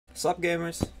Sup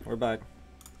gamers, we're back.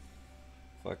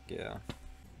 Fuck yeah.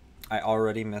 I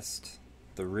already missed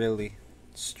the really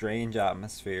strange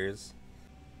atmospheres.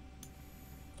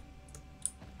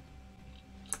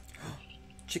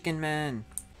 Chicken man!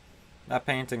 That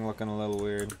painting looking a little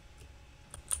weird.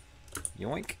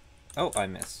 Yoink. Oh, I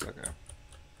missed.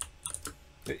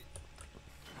 Okay.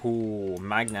 Ooh,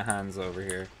 Magna hands over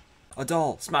here. A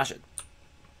doll! Smash it!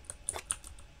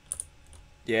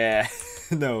 Yeah.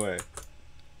 No way.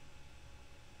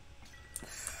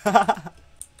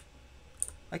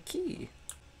 A key.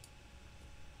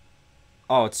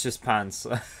 Oh, it's just pants.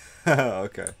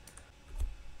 Okay.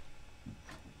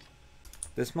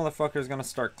 This motherfucker's gonna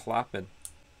start clapping.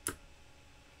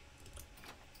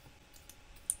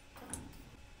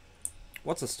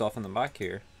 What's the stuff in the back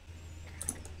here?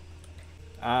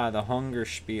 Ah, the hunger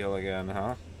spiel again,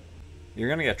 huh? You're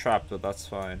gonna get trapped, but that's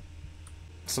fine.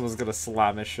 Someone's gonna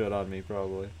slam his shit on me,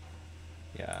 probably.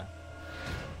 Yeah.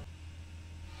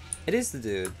 It is the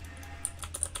dude.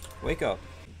 Wake up.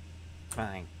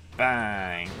 Bang.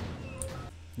 Bang.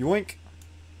 Yoink.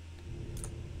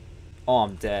 Oh,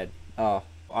 I'm dead. Oh,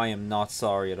 I am not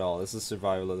sorry at all. This is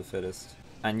survival of the fittest.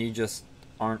 And you just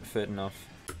aren't fit enough.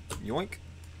 Yoink.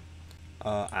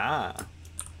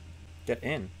 Get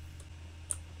in.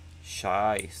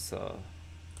 Scheiße.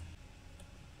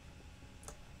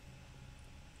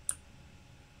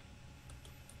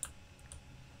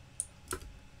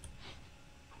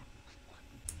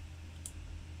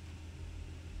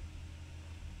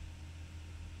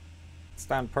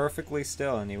 Stand perfectly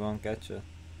still and he won't get you.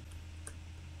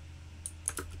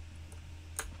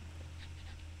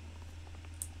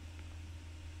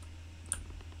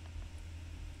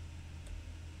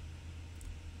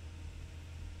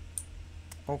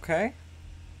 Okay.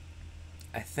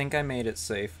 I think I made it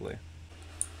safely.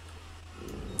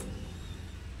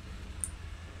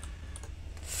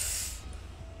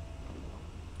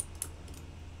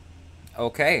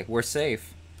 Okay, we're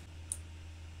safe.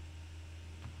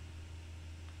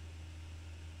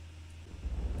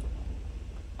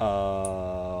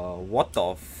 What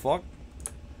the fuck?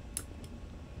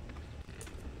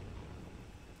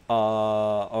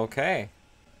 Okay.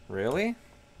 Really?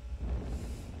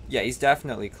 Yeah, he's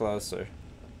definitely closer.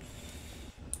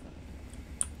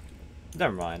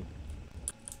 Never mind.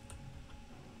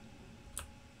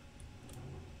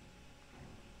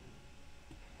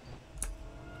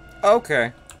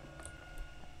 Okay.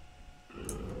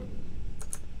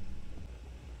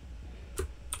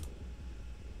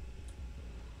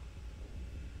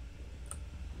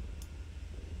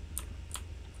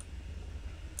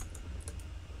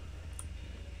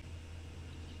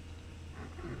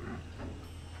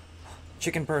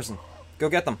 Chicken person. Go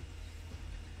get them.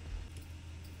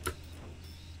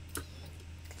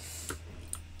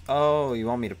 Oh, you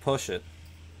want me to push it?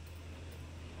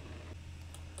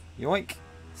 Yoink.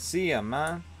 See ya,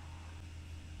 man.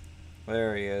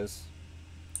 There he is.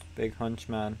 Big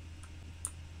hunchman.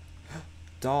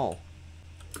 Doll.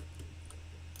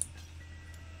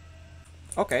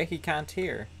 Okay, he can't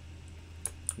hear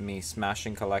me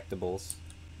smashing collectibles.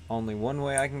 Only one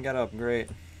way I can get up. Great.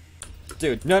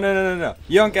 Dude, no.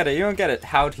 You don't get it. You don't get it.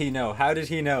 How'd he know? How did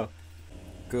he know?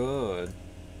 Good.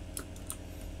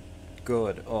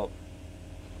 Good. Up.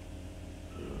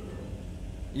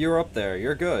 You're up there.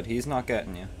 You're good. He's not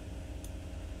getting you.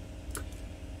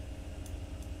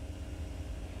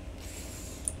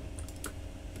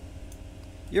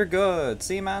 You're good.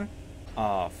 See, man?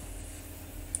 Oh,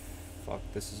 fuck.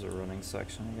 This is a running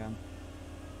section again.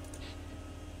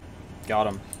 Got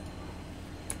him.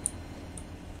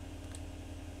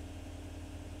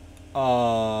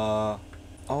 Oh,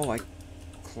 I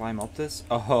climb up this?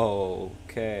 Oh,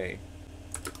 okay.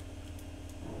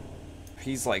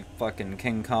 He's like fucking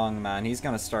King Kong, man. He's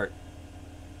gonna start...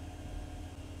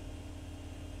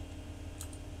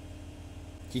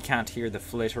 He can't hear the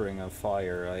flittering of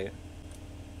fire, right?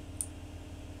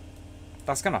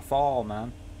 That's gonna fall,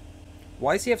 man.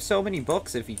 Why does he have so many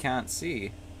books if he can't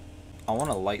see? I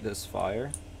wanna light this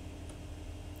fire.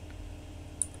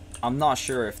 I'm not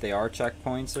sure if they are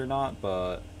checkpoints or not,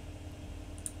 but...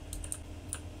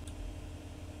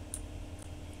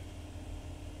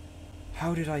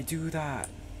 How did I do that?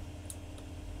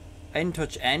 I didn't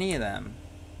touch any of them.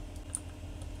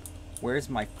 Where's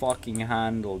my fucking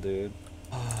handle, dude?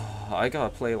 I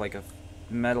gotta play like a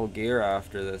Metal Gear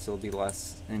after this. It'll be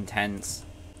less intense.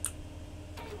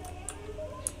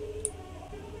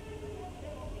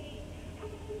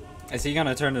 Is he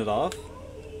gonna turn it off?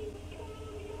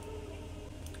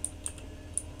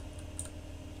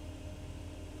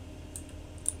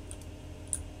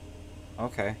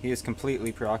 Okay, he is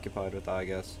completely preoccupied with that, I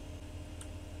guess.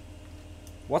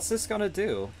 What's this gonna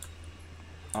do?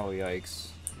 Oh, yikes.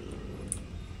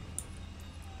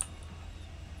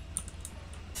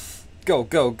 Go,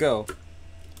 go, go.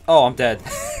 Oh, I'm dead.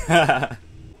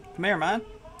 Come here, man.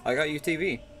 I got you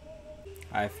TV.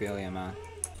 I feel you, man.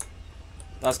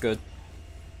 That's good.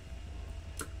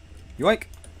 Yoink!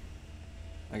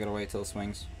 I gotta wait till it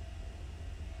swings.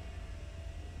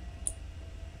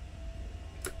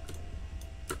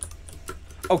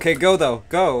 Okay, go though.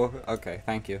 Go! Okay,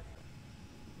 thank you.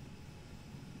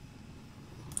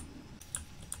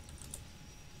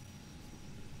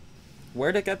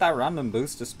 Where'd it get that random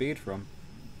boost to speed from?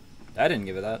 I didn't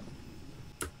give it that.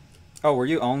 Oh, were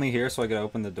you only here so I could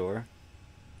open the door?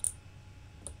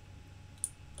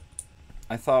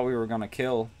 I thought we were gonna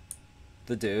kill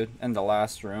the dude in the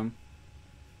last room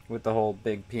with the whole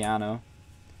big piano.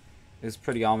 It was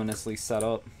pretty ominously set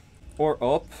up. Or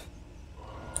up.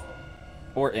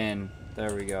 Or in.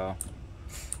 There we go.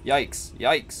 Yikes.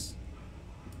 Yikes.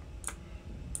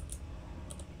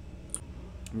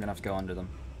 I'm gonna have to go under them.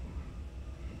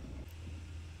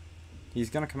 He's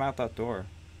gonna come out that door.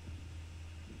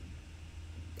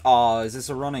 Aw, is this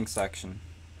a running section?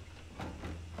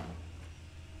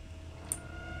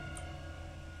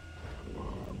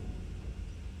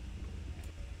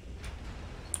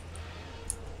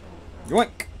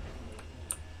 Yoink!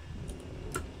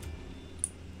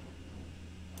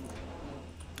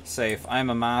 Safe. I'm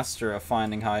a master of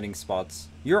finding hiding spots.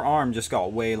 Your arm just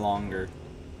got way longer.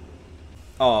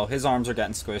 Oh, his arms are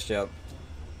getting squished out.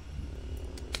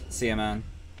 See ya, man.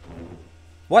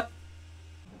 What?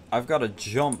 I've got to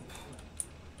jump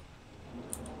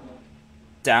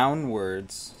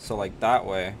downwards, so like that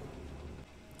way.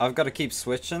 I've got to keep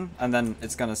switching, and then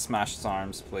it's gonna smash his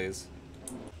arms, please.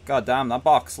 God damn, that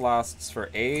box lasts for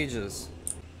ages.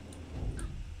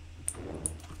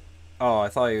 Oh, I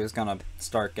thought he was gonna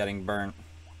start getting burnt.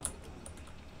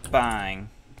 Bang.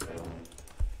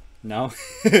 No?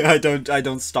 I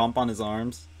don't stomp on his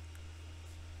arms.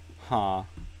 Huh.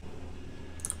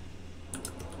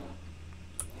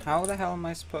 How the hell am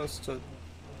I supposed to...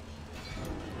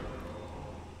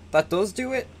 That does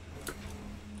do it?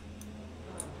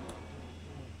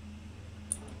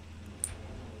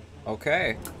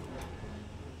 Okay.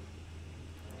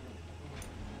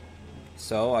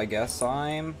 So, I guess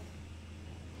I'm...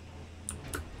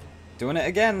 doing it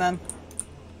again, then.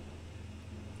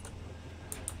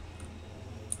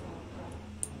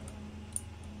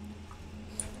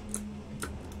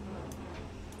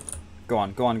 Go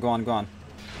on, go on, go on, go on.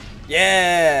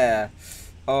 Yeah!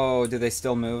 Oh, do they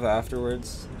still move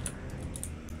afterwards?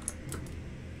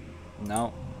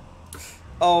 No.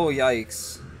 Oh,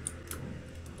 yikes.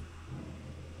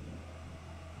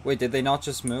 Wait, did they not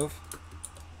just move?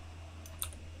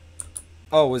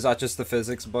 Oh, was that just the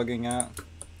physics bugging out?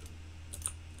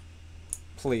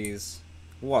 Please.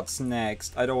 What's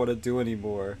next? I don't want to do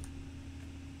anymore.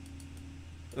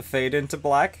 Fade into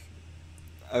black?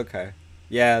 Okay.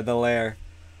 Yeah, the lair.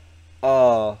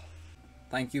 Oh.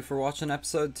 Thank you for watching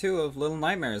episode 2 of Little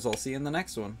Nightmares. I'll see you in the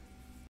next one.